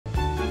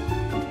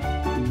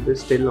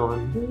this still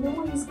on.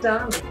 No, it's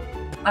done.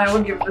 I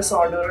would give this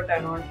order a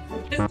 10 on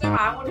 10.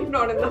 I'm only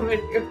not in the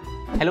video.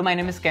 Hello, my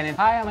name is Kenneth.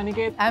 Hi, I'm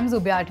Aniket. I'm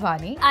Zubia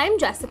Advani. I'm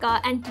Jessica,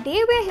 and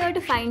today we're here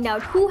to find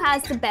out who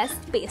has the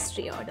best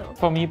pastry order.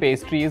 For me,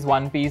 pastry is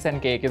one piece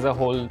and cake is a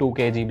whole 2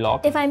 kg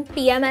block. If I'm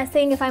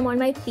PMSing, if I'm on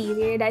my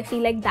period, I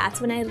feel like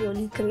that's when I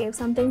really crave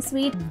something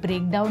sweet.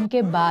 Breakdown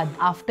के बाद,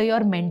 after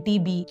your mentee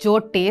bee, जो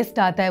taste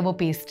आता है वो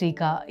pastry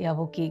का या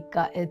वो cake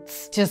का,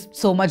 it's just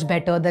so much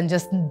better than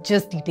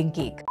just eating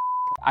cake.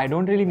 I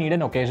don't really need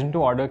an occasion to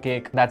order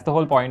cake. That's the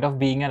whole point of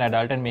being an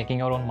adult and making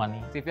your own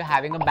money. So if you're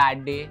having a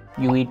bad day,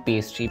 you eat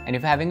pastry. And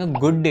if you're having a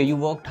good day, you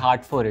worked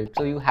hard for it.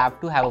 So you have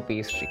to have a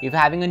pastry. If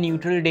you're having a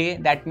neutral day,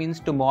 that means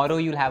tomorrow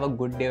you'll have a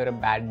good day or a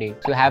bad day.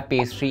 So you have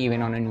pastry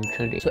even on a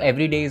neutral day. So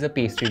every day is a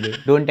pastry day.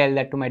 Don't tell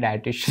that to my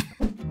dietitian.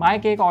 My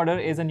cake order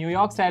is a New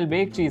York style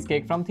baked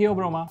cheesecake from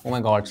Theobroma. Oh my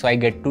god, so I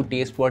get to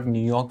taste what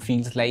New York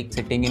feels like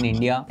sitting in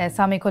India.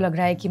 ऐसा मेरे को लग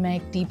रहा है कि मैं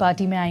एक tea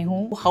party में आई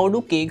हूँ. How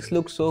do cakes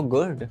look so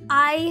good?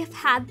 I've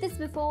had this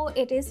before.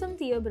 It is from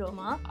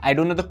Theobroma. I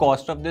don't know the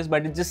cost of this,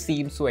 but it just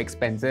seems so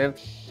expensive.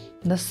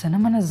 The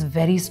cinnamon is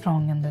very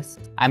strong in this.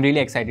 I'm really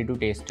excited to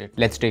taste it.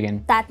 Let's dig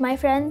in. That, my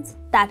friends,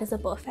 that is a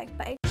perfect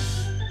bite.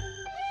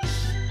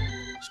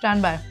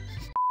 Stand by.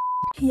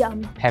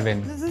 Yum.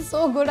 Heaven. This is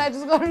so good. I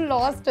just got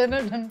lost in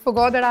it and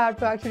forgot that I had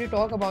to actually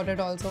talk about it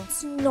also.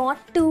 It's not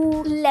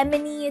too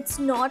lemony. It's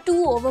not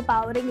too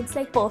overpowering. It's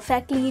like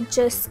perfectly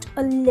just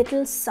a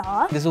little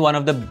sour. This is one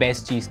of the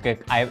best cheesecake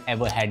I've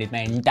ever had in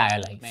my entire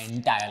life.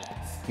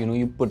 You know,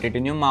 you put it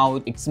in your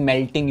mouth, it's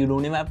melting, you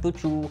don't even have to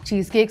chew.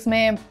 Cheesecakes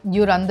में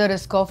you run the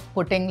risk of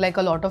putting like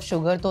a lot of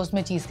sugar, तो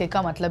उसमें cheesecake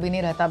का मतलब ही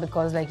नहीं रहता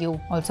because like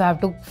you also have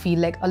to feel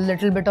like a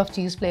little bit of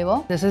cheese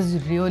flavor. This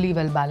is really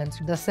well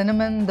balanced. The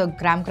cinnamon, the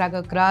graham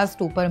cracker crust,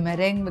 super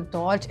meringue with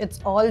torch,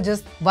 it's all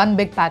just one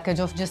big package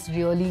of just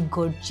really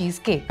good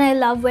cheesecake. I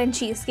love when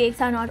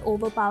cheesecakes are not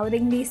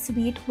overpoweringly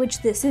sweet,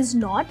 which this is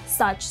not.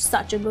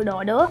 Such a good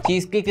order.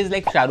 Cheesecake is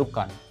like Shah Rukh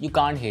Khan. You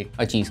can't hate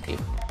a cheesecake.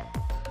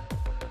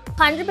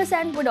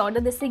 100% would order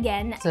this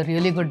again. It's a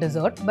really good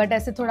dessert, but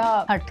ऐसे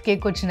थोड़ा हटके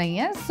कुछ नहीं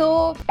है,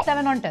 so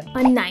 7 on 10.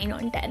 A 9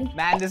 on 10.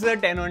 Man, this is a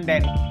 10 on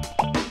 10.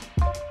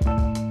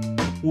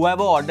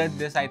 Whoever ordered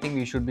this, I think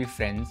we should be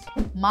friends.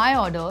 My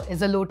order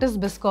is a Lotus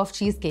Biscoff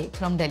cheesecake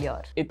from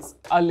Delior. It's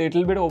a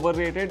little bit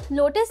overrated.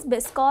 Lotus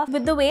Biscoff,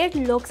 with the way it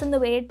looks and the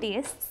way it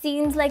tastes,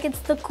 seems like it's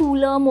the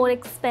cooler, more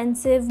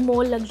expensive,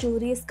 more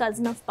luxurious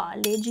cousin of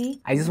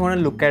Parle-G. I just want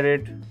to look at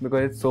it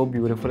because it's so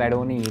beautiful. I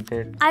don't want to eat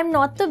it. I'm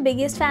not the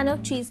biggest fan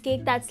of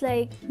cheesecake that's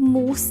like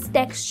mousse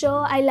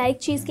texture. I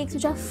like cheesecakes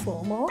which are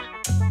firmer.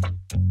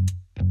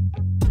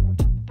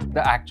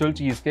 The actual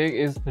cheesecake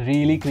is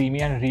really creamy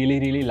and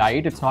really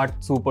light. It's not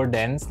super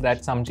dense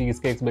that some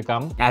cheesecakes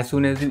become. As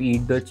soon as you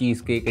eat the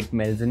cheesecake, it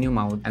melts in your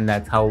mouth, and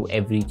that's how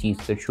every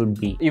cheesecake should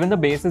be. Even the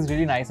base is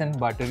really nice and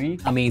buttery.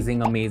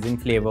 Amazing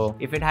flavor.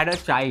 If it had a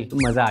chai,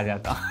 maza aa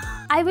jata.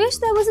 I wish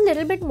there was a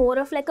little bit more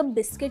of like a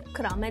biscuit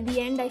crumb at the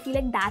end. I feel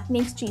like that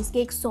makes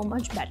cheesecake so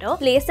much better.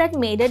 Place that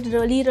made it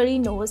really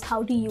knows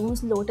how to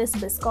use Lotus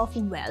Biscoff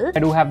well. I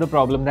do have the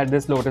problem that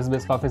this Lotus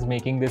Biscoff is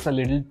making this a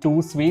little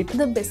too sweet.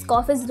 The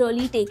Biscoff is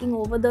really taking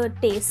over the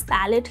taste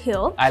palette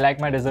here. I like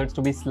my desserts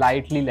to be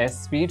slightly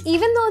less sweet.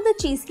 Even though the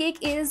cheesecake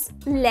is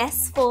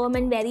less firm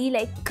and very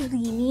like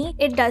creamy,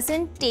 it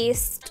doesn't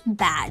taste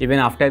bad. Even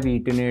after I've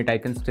eaten it, I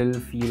can still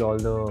feel all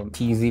the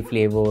cheesy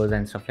flavors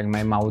and stuff like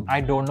my mouth. I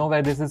don't know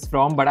where this is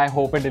from, but I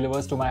hope it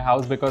delivers to my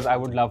house because I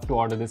would love to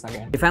order this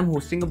again. If I'm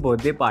hosting a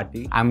birthday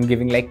party, I'm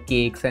giving like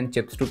cakes and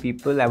chips to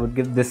people, I would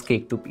give this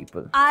cake to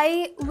people.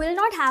 I will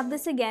not have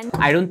this again.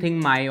 I don't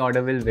think my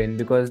order will win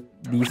because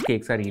these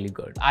cakes are really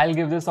good. I'll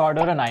give this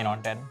order a 9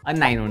 on 10. A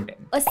 9 on 10.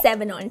 A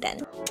 7 on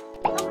 10.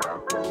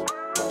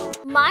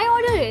 My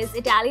order is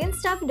Italian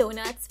stuffed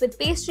donuts with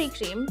pastry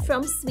cream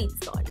from Sweet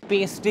Spot.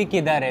 Pastry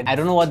kidhar hai? I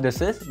don't know what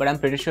this is, but I'm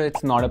pretty sure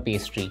it's not a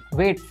pastry.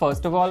 Wait,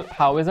 first of all,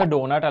 how is a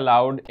donut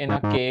allowed in a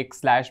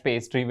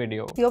cake/pastry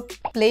video? You're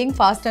playing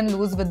fast and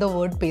loose with the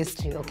word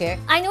pastry, okay?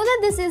 I know that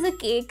this is a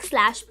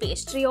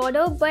cake/pastry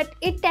order, but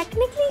it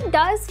technically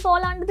does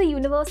fall under the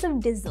universe of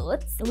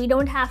desserts. We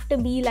don't have to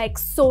be like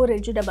so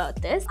rigid about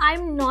this.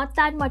 I'm not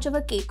that much of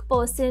a cake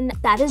person.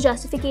 That is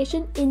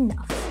justification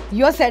enough.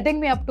 You're setting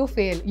me up to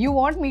fail. You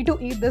want me to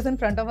eat this in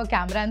front of a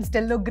camera and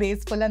still look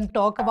graceful and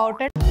talk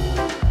about it?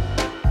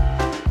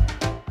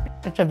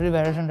 It's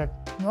everywhere, isn't it?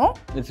 No?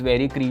 It's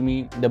very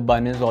creamy. The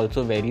bun is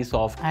also very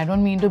soft. I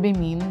don't mean to be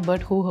mean,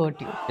 but who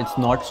hurt you? It's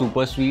not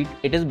super sweet.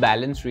 It is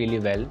balanced really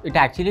well. It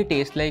actually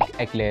tastes like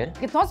eclair.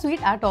 It's not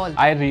sweet at all.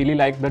 I really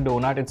like the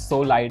donut. It's so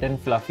light and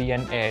fluffy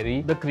and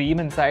airy. The cream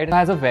inside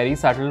has a very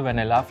subtle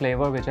vanilla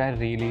flavor, which I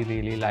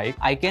really like.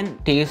 I can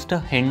taste a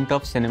hint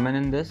of cinnamon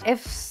in this.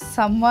 If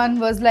someone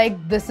was like,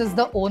 this is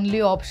the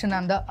only option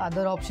and the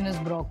other option is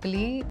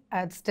broccoli,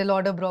 I'd still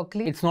order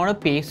broccoli. It's not a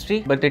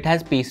pastry, but it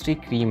has pastry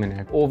cream in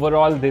it. Overall,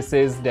 overall, this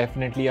is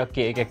definitely a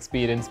cake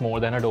experience more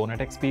than a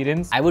donut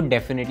experience. I would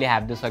definitely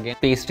have this again.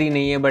 Pastry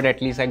nahi hai, but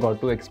at least I got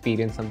to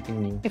experience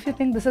something new. If you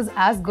think this is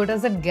as good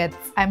as it gets,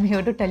 I'm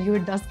here to tell you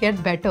it does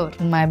get better.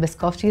 My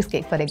Biscoff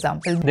cheesecake, for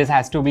example. This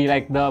has to be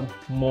like the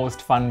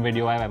most fun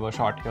video I've ever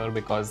shot here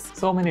because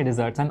so many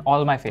desserts and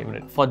all my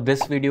favorite. For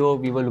this video,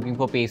 we were looking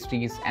for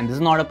pastries and this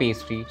is not a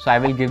pastry. So I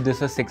will give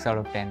this a 6 out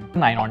of 10.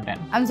 9 on 10.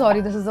 I'm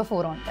sorry, this is a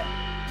 4 on 10.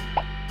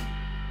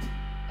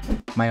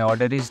 My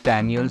order is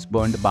Daniel's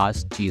burnt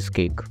Bars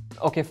cheesecake.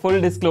 Okay, full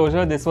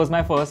disclosure, this was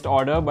my first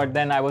order, but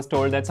then I was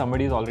told that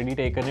somebody's already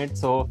taken it.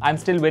 So I'm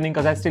still winning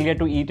because I still get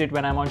to eat it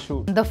when I'm on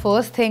shoot. The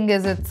first thing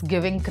is it's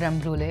giving creme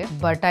brulee,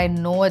 but I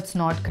know it's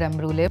not creme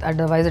brulee.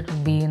 Otherwise, it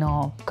would be in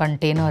a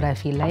container, I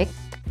feel like.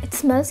 It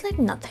smells like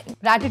nothing.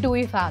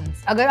 Ratatouille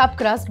fans. Agar aap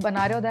crust bana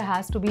rahe ho, there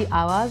has to be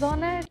awaaz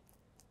on it.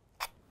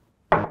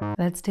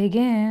 Let's dig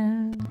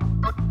in.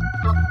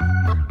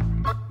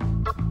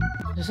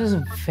 This is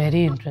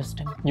very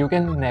interesting. You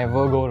can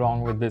never go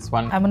wrong with this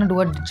one. I'm gonna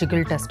do a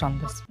jiggle test on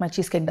this. My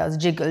cheesecake does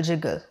jiggle,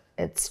 jiggle.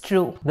 It's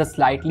true. The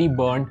slightly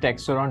burnt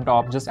texture on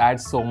top just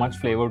adds so much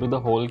flavor to the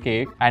whole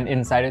cake, and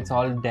inside it's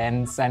all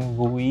dense and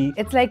gooey.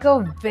 It's like a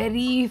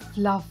very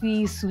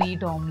fluffy,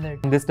 sweet omelette.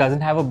 This doesn't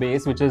have a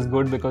base, which is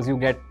good because you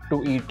get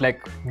to eat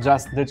like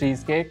just the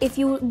cheesecake. If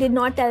you did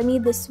not tell me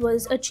this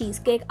was a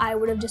cheesecake, I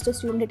would have just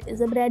assumed it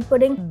is a bread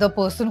pudding. The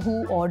person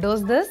who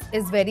orders this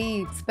is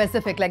very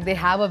specific, like they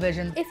have a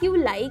vision. If you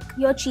like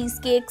your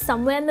cheesecake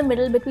somewhere in the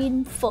middle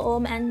between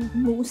firm and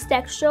mousse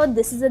texture,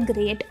 this is a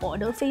great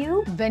order for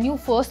you. When you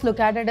first look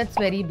at it, it's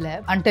very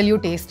bleh until you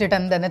taste it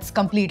and then it's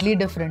completely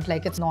different.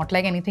 Like it's not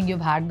like anything you've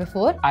had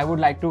before. I would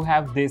like to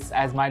have this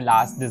as my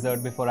last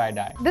dessert before I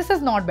die. This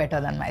is not better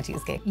than my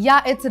cheesecake.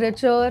 Yeah, it's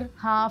richer.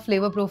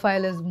 Flavor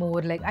profile is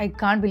more. Like I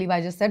can't believe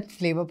I just said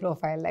flavor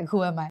profile. Like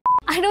who am I?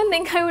 I don't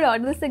think I would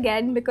order this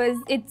again because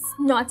it's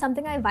not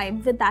something I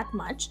vibe with that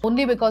much.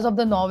 Only because of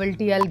the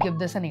novelty, I'll give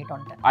this an 8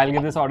 on 10. I'll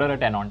give this order a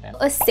 10 on 10.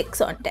 A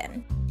 6 on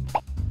 10.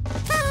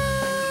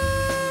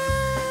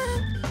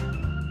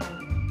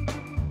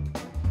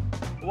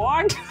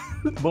 What?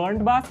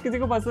 Burnt bars किसी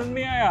को पसंद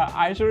नहीं आया.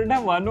 I shouldn't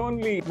have won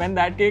only. When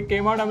that cake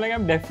came out, I'm like,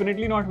 I'm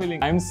definitely not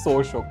winning. I'm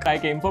so shocked. I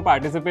came for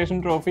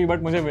participation trophy,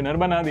 but मुझे winner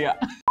बना दिया.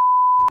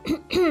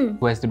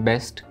 Who has the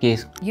best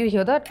cake? You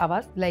hear that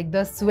awaz? Like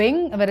the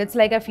swing where it's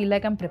like I feel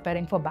like I'm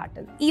preparing for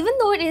battle. Even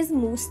though it is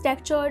mousse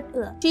textured,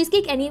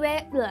 cheesecake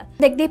anywhere,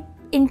 like they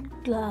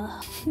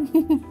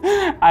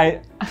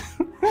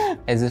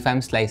As if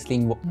I'm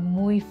slicing.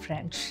 Muy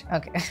French.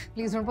 Okay,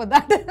 please don't put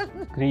that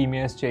in.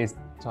 Creamiest cheese.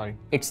 Sorry.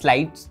 It's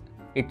sliced.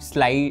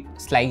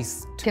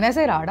 Can I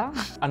say rada?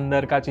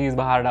 अंदर का चीज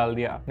बाहर डाल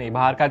दिया. नहीं,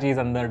 बाहर का चीज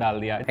अंदर डाल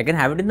दिया. I can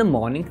have it in the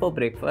morning for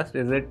breakfast.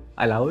 Is it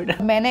allowed?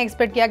 मैंने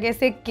expect किया कि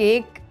ऐसे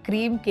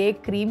cream, cream.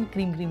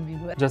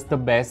 Just the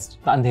best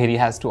Andheri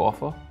has to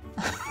offer.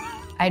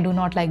 I do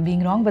not like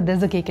being wrong, but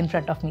there's a cake in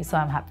front of me, so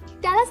I'm happy.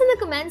 Tell us in the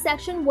comment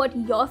section what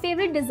your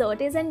favorite dessert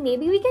is and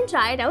maybe we can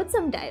try it out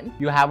sometime.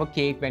 You have a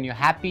cake when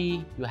you're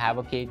happy, you have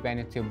a cake when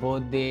it's your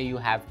birthday, you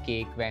have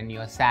cake when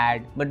you're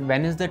sad. But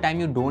when is the time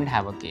you don't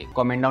have a cake?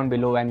 Comment down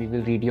below and we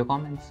will read your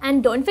comments.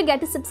 And don't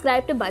forget to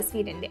subscribe to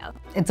BuzzFeed India.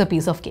 It's a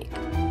piece of cake.